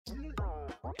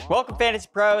Welcome, Fantasy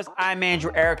Pros. I'm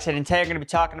Andrew Erickson, and today we're going to be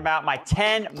talking about my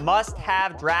 10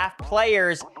 must-have draft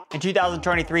players in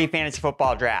 2023 fantasy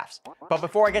football drafts. But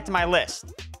before I get to my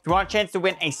list, if you want a chance to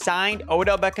win a signed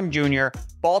Odell Beckham Jr.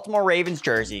 Baltimore Ravens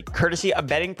jersey, courtesy of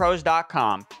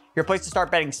bettingpros.com, your place to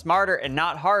start betting smarter and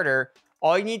not harder,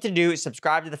 all you need to do is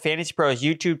subscribe to the Fantasy Pros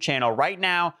YouTube channel right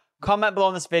now, comment below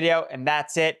in this video, and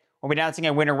that's it. We'll be announcing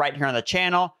a winner right here on the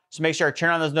channel, so make sure to turn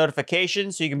on those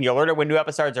notifications so you can be alerted when new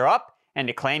episodes are up and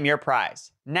to claim your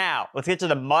prize. Now, let's get to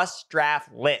the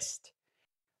must-draft list.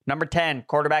 Number 10,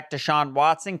 quarterback Deshaun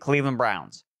Watson, Cleveland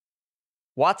Browns.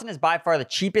 Watson is by far the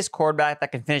cheapest quarterback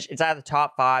that can finish inside the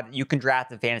top 5 that you can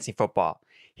draft in fantasy football.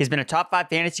 He's been a top 5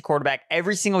 fantasy quarterback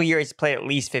every single year he's played at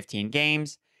least 15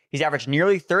 games. He's averaged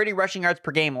nearly 30 rushing yards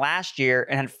per game last year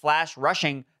and had flash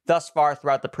rushing thus far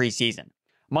throughout the preseason.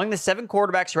 Among the 7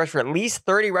 quarterbacks who rushed for at least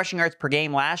 30 rushing yards per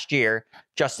game last year,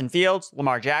 Justin Fields,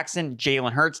 Lamar Jackson,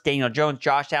 Jalen Hurts, Daniel Jones,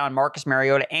 Josh Allen, Marcus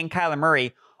Mariota, and Kyler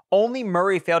Murray, only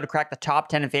Murray failed to crack the top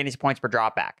 10 in fantasy points per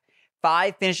dropback.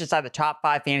 5 finished inside the top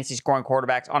 5 fantasy scoring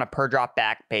quarterbacks on a per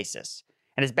dropback basis.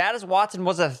 And as bad as Watson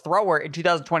was a thrower in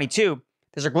 2022,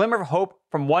 there's a glimmer of hope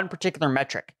from one particular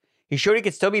metric. He showed he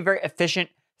could still be very efficient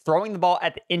throwing the ball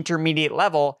at the intermediate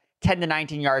level, 10 to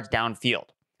 19 yards downfield.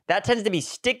 That tends to be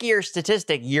stickier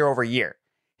statistic year over year.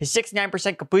 His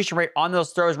 69% completion rate on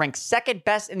those throws ranked second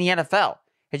best in the NFL.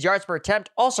 His yards per attempt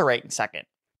also ranked second.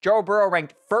 Joe Burrow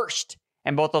ranked first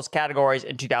in both those categories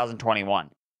in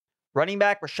 2021. Running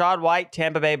back Rachaad White,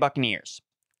 Tampa Bay Buccaneers.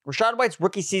 Rachaad White's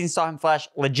rookie season saw him flash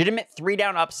legitimate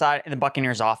 3-down upside in the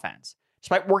Buccaneers offense.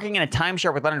 Despite working in a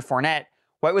timeshare with Leonard Fournette,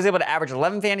 White was able to average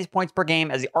 11 fantasy points per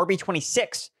game as the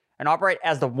RB26 and operate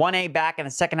as the 1A back in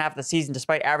the second half of the season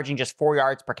despite averaging just 4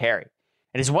 yards per carry.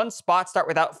 In his one spot start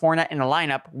without Fournette in the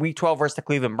lineup, Week 12 versus the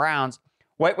Cleveland Browns,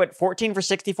 White went 14 for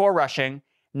 64 rushing,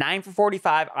 9 for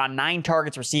 45 on 9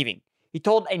 targets receiving. He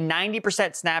totaled a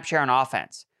 90% snap share on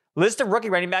offense. List of rookie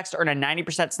running backs to earn a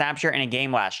 90% snap share in a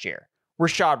game last year.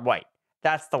 Rachaad White.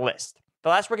 That's the list. The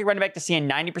last rookie running back to see a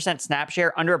 90% snap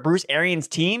share under a Bruce Arians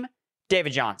team,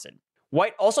 David Johnson.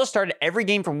 White also started every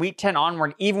game from Week 10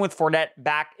 onward, even with Fournette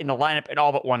back in the lineup in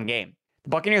all but one game. The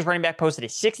Buccaneers running back posted a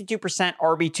 62%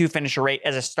 RB2 finisher rate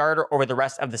as a starter over the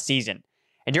rest of the season.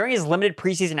 And during his limited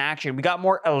preseason action, we got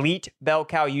more elite bell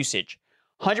cow usage.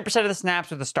 100% of the snaps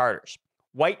with the starters.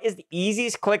 White is the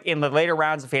easiest click in the later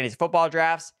rounds of fantasy football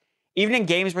drafts. Even in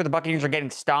games where the Buccaneers are getting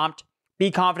stomped,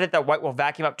 be confident that White will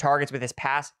vacuum up targets with his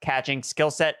pass-catching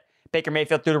skill set. Baker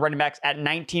Mayfield threw to running backs at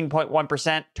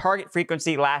 19.1% target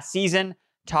frequency last season,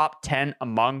 top 10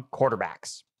 among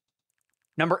quarterbacks.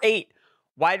 Number 8,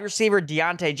 wide receiver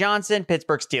Deontay Johnson,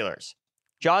 Pittsburgh Steelers.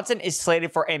 Johnson is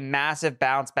slated for a massive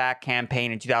bounce-back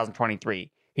campaign in 2023.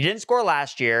 He didn't score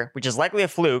last year, which is likely a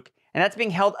fluke, and that's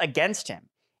being held against him.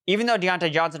 Even though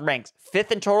Deontay Johnson ranks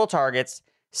 5th in total targets,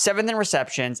 7th in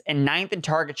receptions, and 9th in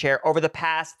target share over the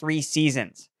past 3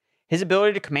 seasons. His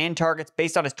ability to command targets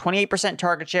based on his 28%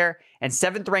 target share and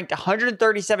 7th ranked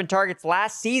 137 targets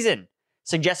last season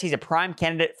suggests he's a prime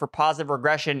candidate for positive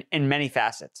regression in many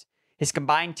facets. His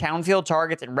combined downfield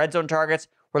targets and red zone targets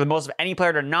were the most of any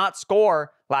player to not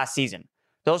score last season.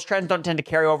 Those trends don't tend to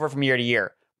carry over from year to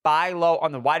year. Buy low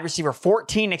on the wide receiver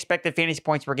 14 expected fantasy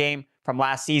points per game from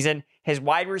last season. His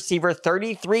wide receiver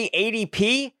 33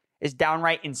 ADP is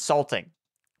downright insulting.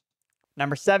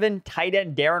 Number 7, tight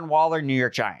end Darren Waller, New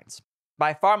York Giants.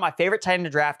 By far, my favorite tight end to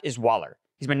draft is Waller.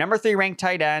 He's my number 3 ranked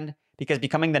tight end because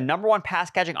becoming the number 1 pass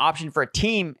catching option for a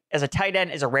team as a tight end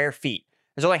is a rare feat.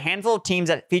 There's only a handful of teams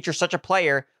that feature such a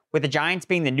player, with the Giants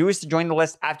being the newest to join the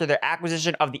list after their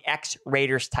acquisition of the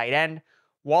ex-Raiders tight end.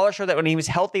 Waller showed that when he was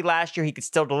healthy last year, he could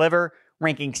still deliver,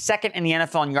 ranking 2nd in the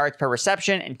NFL in yards per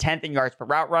reception and 10th in yards per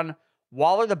route run.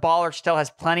 Waller the baller still has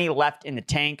plenty left in the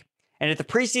tank. And if the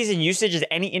preseason usage is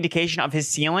any indication of his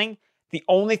ceiling, the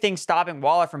only thing stopping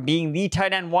Waller from being the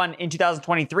tight end 1 in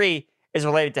 2023 is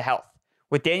related to health.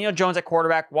 With Daniel Jones at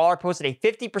quarterback, Waller posted a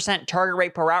 50% target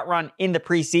rate per route run in the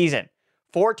preseason.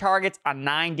 4 targets on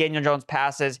 9 Daniel Jones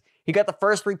passes. He got the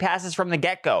first 3 passes from the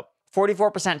get-go.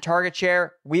 44% target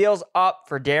share. Wheels up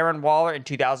for Darren Waller in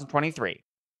 2023.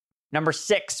 Number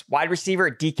 6, wide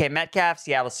receiver DK Metcalf,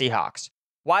 Seattle Seahawks.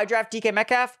 Why draft DK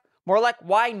Metcalf? More like,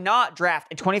 why not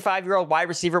draft a 25-year-old wide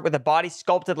receiver with a body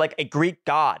sculpted like a Greek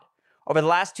god? Over the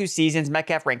last 2 seasons,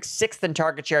 Metcalf ranked 6th in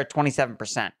target share at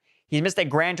 27%. He's missed a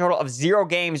grand total of 0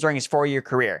 games during his 4-year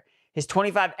career. His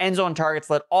 25 end zone targets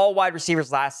led all wide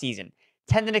receivers last season.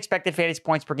 10th in expected fantasy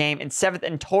points per game and 7th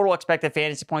in total expected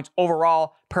fantasy points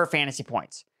overall per fantasy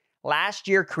points. Last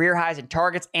year, career highs in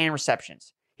targets and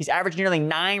receptions. He's averaged nearly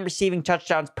 9 receiving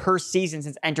touchdowns per season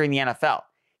since entering the NFL.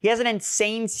 He has an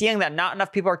insane ceiling that not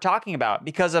enough people are talking about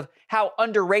because of how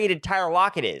underrated Tyler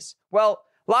Lockett is. Well,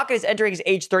 Lockett is entering his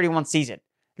age 31 season.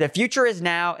 The future is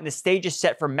now, and the stage is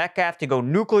set for Metcalf to go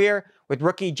nuclear, with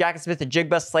rookie Jackson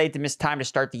Smith-Njigba slated to miss time to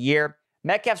start the year.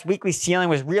 Metcalf's weekly ceiling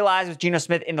was realized with Geno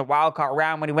Smith in the wildcard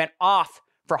round when he went off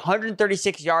for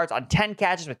 136 yards on 10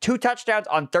 catches with 2 touchdowns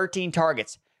on 13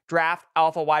 targets. Draft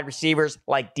alpha wide receivers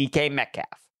like DK Metcalf.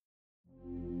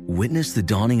 Witness the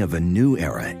dawning of a new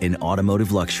era in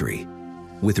automotive luxury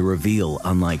with a reveal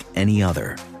unlike any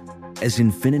other as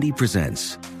Infiniti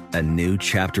presents a new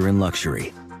chapter in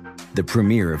luxury, the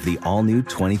premiere of the all-new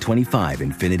 2025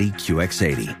 Infiniti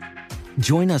QX80.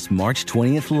 Join us March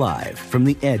 20th live from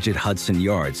the Edge at Hudson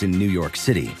Yards in New York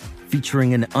City,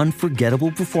 featuring an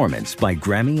unforgettable performance by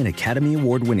Grammy and Academy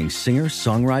Award-winning singer,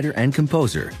 songwriter, and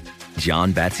composer,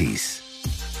 Jon Batiste.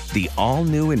 The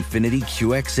all-new Infiniti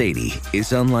QX80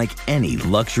 is unlike any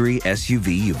luxury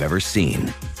SUV you've ever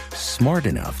seen. Smart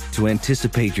enough to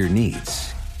anticipate your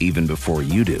needs, even before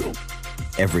you do.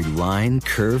 Every line,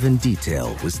 curve, and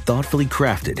detail was thoughtfully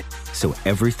crafted, so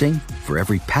everything for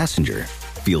every passenger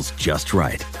feels just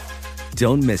right.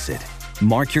 Don't miss it.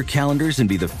 Mark your calendars and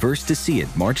be the first to see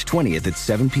it March 20th at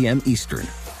 7 p.m. Eastern,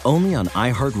 only on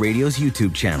iHeartRadio's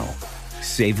YouTube channel.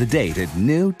 Save the date at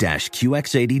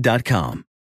new-QX80.com.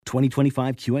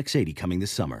 2025 QX80 coming this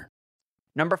summer.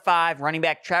 Number 5, running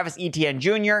back Travis Etienne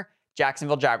Jr.,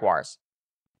 Jacksonville Jaguars.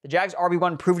 The Jags'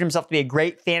 RB1 proved himself to be a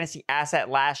great fantasy asset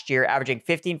last year, averaging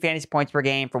 15 fantasy points per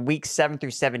game from weeks 7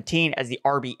 through 17 as the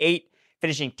RB8,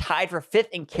 finishing tied for 5th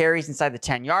in carries inside the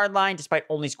 10-yard line, despite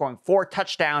only scoring 4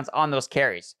 touchdowns on those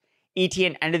carries.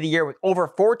 Etienne ended the year with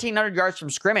over 1,400 yards from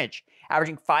scrimmage,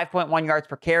 averaging 5.1 yards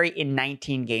per carry in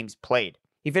 19 games played.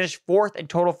 He finished 4th in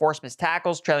total forced missed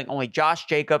tackles, trailing only Josh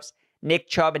Jacobs, Nick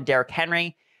Chubb, and Derrick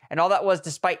Henry. And all that was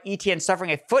despite Etienne suffering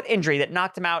a foot injury that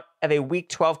knocked him out of a Week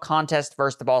 12 contest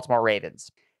versus the Baltimore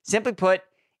Ravens. Simply put,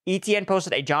 Etienne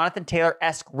posted a Jonathan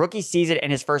Taylor-esque rookie season in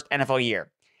his first NFL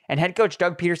year. And head coach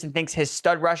Doug Peterson thinks his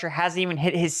stud rusher hasn't even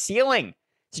hit his ceiling,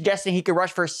 suggesting he could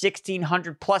rush for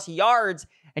 1,600 plus yards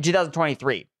in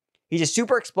 2023. He's a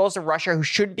super explosive rusher who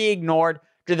shouldn't be ignored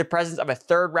due to the presence of a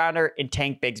third-rounder in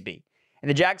Tank Bigsby. In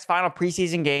the Jags' final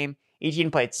preseason game, Etienne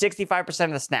played 65%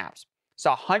 of the snaps,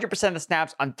 saw 100% of the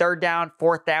snaps on 3rd down,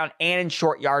 4th down, and in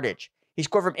short yardage. He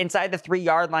scored from inside the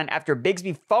 3-yard line after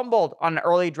Bigsby fumbled on an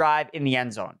early drive in the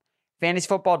end zone. Fantasy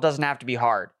football doesn't have to be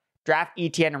hard. Draft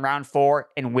Etienne in round 4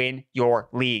 and win your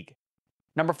league.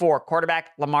 Number 4,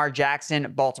 quarterback Lamar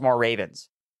Jackson, Baltimore Ravens.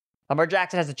 Lamar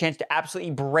Jackson has a chance to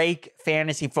absolutely break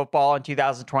fantasy football in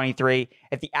 2023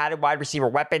 if the added wide receiver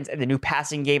weapons and the new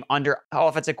passing game under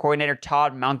offensive coordinator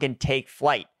Todd Monken take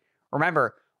flight.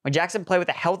 Remember, when Jackson played with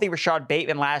a healthy Rashad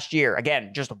Bateman last year,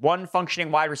 again, just one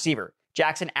functioning wide receiver,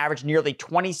 Jackson averaged nearly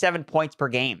 27 points per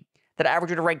game. That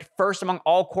average would have ranked first among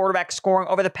all quarterbacks scoring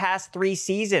over the past 3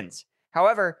 seasons.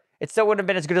 However, it still wouldn't have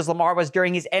been as good as Lamar was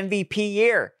during his MVP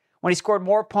year, when he scored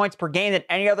more points per game than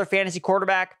any other fantasy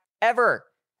quarterback ever.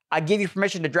 I give you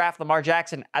permission to draft Lamar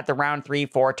Jackson at the round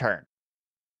 3-4 turn.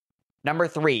 Number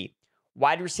 3,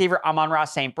 wide receiver Amon-Ra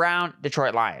St. Brown,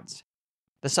 Detroit Lions.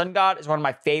 The Sun God is one of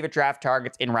my favorite draft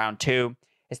targets in round 2.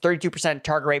 His 32%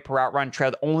 target rate per route run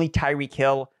trailed only Tyreek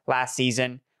Hill last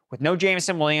season. With no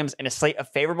Jameson Williams and a slate of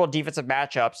favorable defensive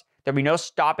matchups, there'll be no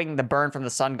stopping the burn from the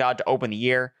Sun God to open the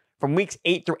year. From weeks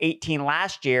 8 through 18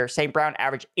 last year, St. Brown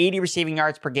averaged 80 receiving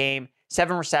yards per game,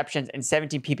 7 receptions, and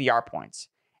 17 PPR points.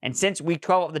 And since week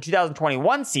 12 of the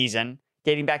 2021 season,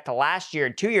 dating back to last year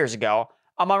and 2 years ago,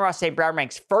 Amon-Ra St. Brown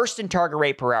ranks 1st in target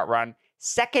rate per route run,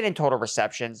 2nd in total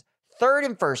receptions, 3rd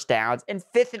in first downs, and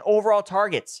 5th in overall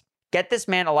targets. Get this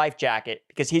man a life jacket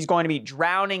because he's going to be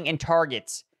drowning in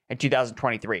targets in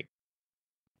 2023.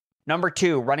 Number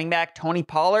 2, running back Tony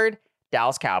Pollard,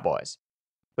 Dallas Cowboys.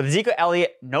 With Ezekiel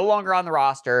Elliott no longer on the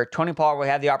roster, Tony Pollard will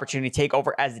have the opportunity to take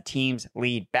over as the team's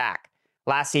lead back.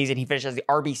 Last season, he finished as the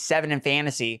RB7 in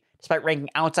fantasy, despite ranking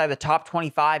outside the top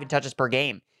 25 in touches per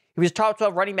game. He was top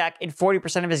 12 running back in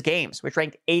 40% of his games, which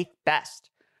ranked 8th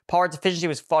best. Pollard's efficiency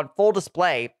was on full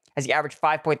display as he averaged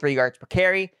 5.3 yards per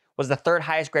carry, was the 3rd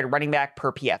highest graded running back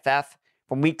per PFF.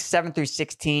 From weeks 7 through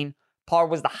 16, Pollard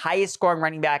was the highest scoring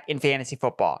running back in fantasy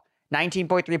football,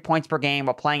 19.3 points per game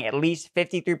while playing at least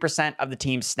 53% of the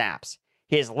team's snaps.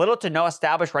 He has little to no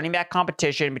established running back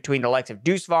competition between the likes of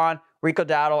Deuce Vaughn, Rico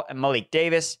Dowdle, and Malik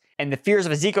Davis, and the fears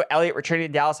of Ezekiel Elliott returning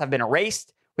to Dallas have been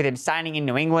erased with him signing in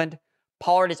New England.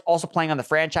 Pollard is also playing on the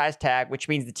franchise tag, which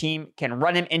means the team can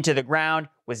run him into the ground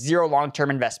with zero long-term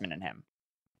investment in him.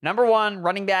 Number 1,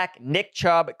 running back Nick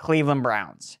Chubb, Cleveland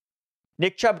Browns.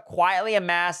 Nick Chubb quietly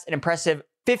amassed an impressive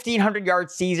 1,500-yard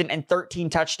season and 13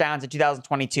 touchdowns in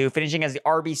 2022, finishing as the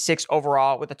RB6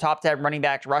 overall with a top 10 running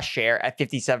back rush share at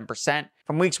 57%.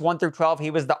 From weeks 1 through 12, he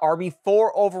was the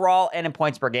RB4 overall and in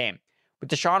points per game. With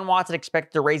Deshaun Watson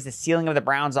expected to raise the ceiling of the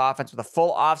Browns offense with a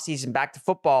full offseason back to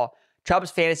football,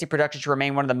 Chubb's fantasy production should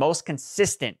remain one of the most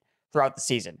consistent throughout the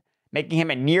season, making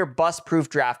him a near bust-proof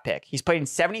draft pick. He's played in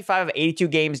 75 of 82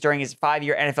 games during his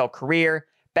 5-year NFL career.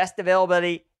 Best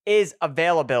availability is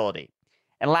availability.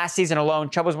 And last season alone,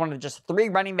 Chubb was one of just 3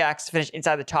 running backs to finish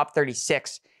inside the top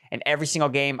 36 in every single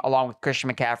game, along with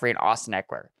Christian McCaffrey and Austin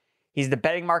Eckler. He's the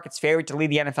betting market's favorite to lead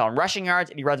the NFL in rushing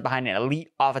yards, and he runs behind an elite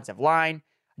offensive line.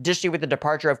 Additionally, with the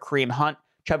departure of Kareem Hunt,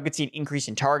 Chubb could see an increase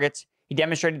in targets. He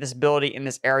demonstrated this ability in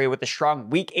this area with a strong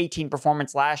Week 18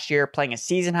 performance last year, playing a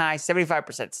season-high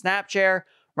 75% snap share,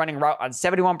 running route on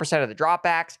 71% of the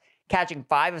dropbacks, catching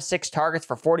 5 of 6 targets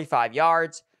for 45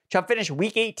 yards. Chubb finished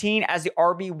Week 18 as the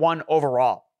RB1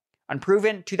 overall.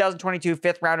 Unproven 2022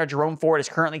 fifth-rounder Jerome Ford is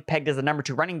currently pegged as the number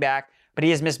 2 running back, but he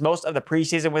has missed most of the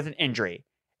preseason with an injury.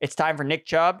 It's time for Nick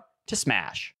Chubb to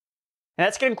smash. And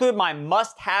that's going to conclude my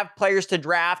must-have players to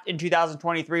draft in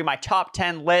 2023, my top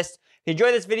 10 list. If you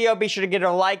enjoyed this video, be sure to give it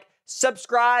a like,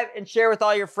 subscribe, and share with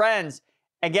all your friends.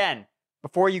 Again,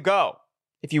 before you go,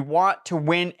 if you want to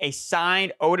win a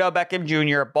signed Odell Beckham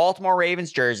Jr. Baltimore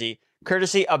Ravens jersey,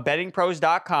 courtesy of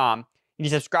bettingpros.com, you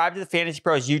can subscribe to the Fantasy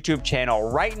Pros YouTube channel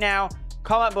right now.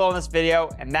 Comment below in this video,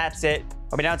 and that's it.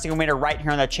 I'll be announcing a winner right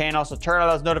here on the channel, so turn on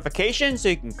those notifications so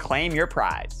you can claim your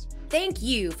prize. Thank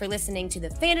you for listening to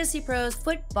the Fantasy Pros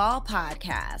Football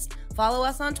Podcast. Follow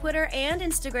us on Twitter and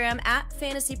Instagram at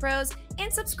Fantasy Pros,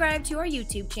 and subscribe to our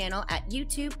YouTube channel at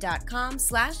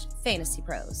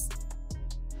youtube.com/fantasypros.